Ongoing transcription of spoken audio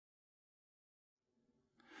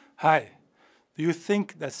Hi, do you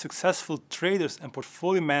think that successful traders and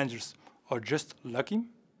portfolio managers are just lucky?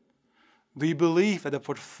 Do you believe that a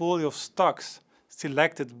portfolio of stocks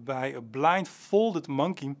selected by a blindfolded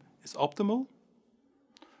monkey is optimal?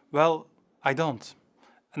 Well, I don't.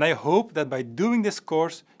 And I hope that by doing this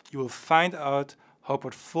course, you will find out how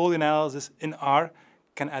portfolio analysis in R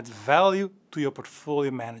can add value to your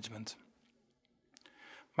portfolio management.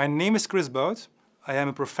 My name is Kris Boudt. I am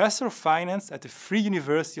a professor of finance at the Free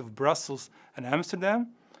University of Brussels and Amsterdam.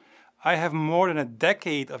 I have more than a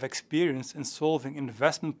decade of experience in solving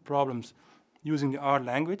investment problems using the R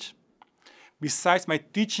language. Besides my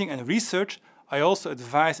teaching and research, I also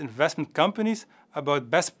advise investment companies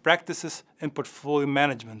about best practices in portfolio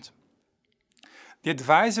management. The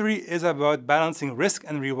advisory is about balancing risk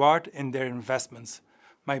and reward in their investments.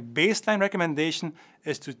 My baseline recommendation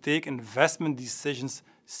is to take investment decisions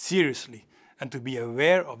seriously and to be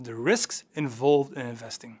aware of the risks involved in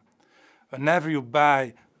investing. Whenever you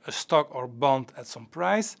buy a stock or bond at some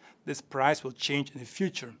price, this price will change in the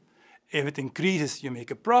future. If it increases, you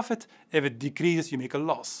make a profit. If it decreases, you make a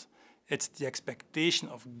loss. It's the expectation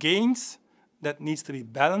of gains that needs to be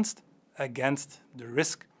balanced against the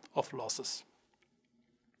risk of losses.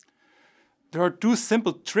 There are two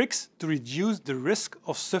simple tricks to reduce the risk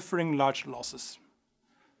of suffering large losses.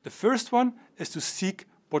 The first one is to seek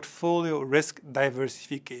portfolio risk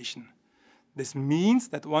diversification. This means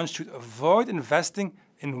that one should avoid investing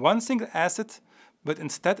in one single asset, but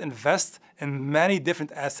instead invest in many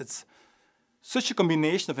different assets. Such a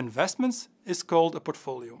combination of investments is called a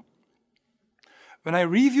portfolio. When I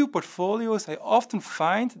review portfolios, I often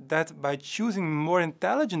find that by choosing more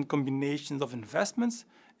intelligent combinations of investments,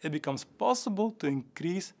 it becomes possible to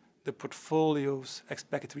increase the portfolio's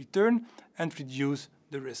expected return and reduce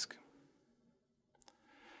the risk.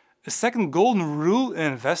 A second golden rule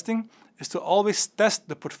in investing is to always test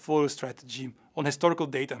the portfolio strategy on historical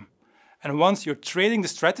data, and once you're trading the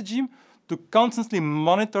strategy, to constantly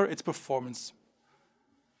monitor its performance.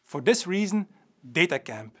 For this reason,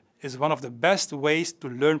 DataCamp is one of the best ways to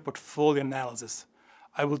learn portfolio analysis.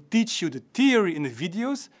 I will teach you the theory in the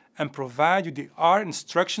videos and provide you the R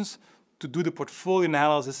instructions to do the portfolio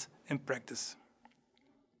analysis in practice.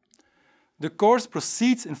 The course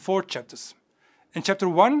proceeds in 4 chapters. In chapter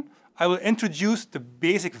 1, I will introduce the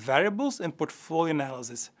basic variables in portfolio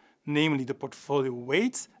analysis, namely the portfolio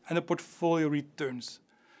weights and the portfolio returns.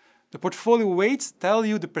 The portfolio weights tell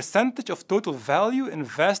you the percentage of total value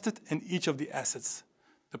invested in each of the assets.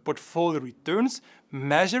 The portfolio returns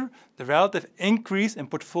measure the relative increase in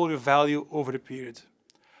portfolio value over the period.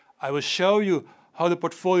 I will show you how the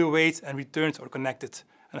portfolio weights and returns are connected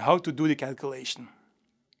and how to do the calculation.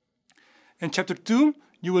 In chapter 2,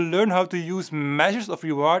 you will learn how to use measures of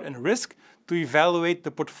reward and risk to evaluate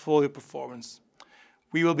the portfolio performance.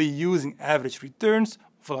 We will be using average returns,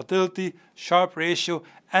 volatility, Sharpe ratio,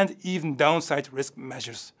 and even downside risk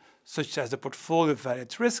measures, such as the portfolio value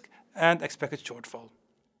at risk and expected shortfall.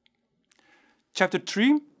 Chapter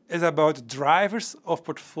 3 is about drivers of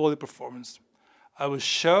portfolio performance. I will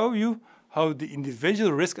show you how the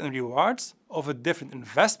individual risk and rewards of a different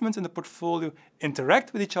investments in the portfolio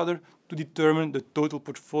interact with each other to determine the total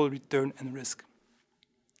portfolio return and risk.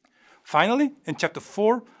 Finally, in chapter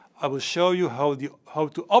 4, I will show you how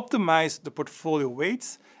to optimize the portfolio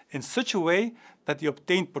weights in such a way that the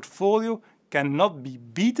obtained portfolio cannot be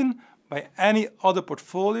beaten by any other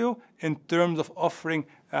portfolio in terms of offering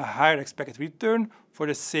a higher expected return for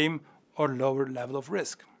the same or lower level of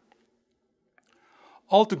risk.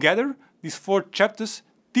 Altogether, these 4 chapters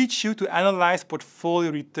teach you to analyze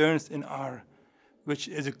portfolio returns in R, which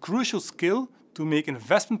is a crucial skill to make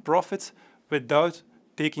investment profits without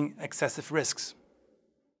taking excessive risks.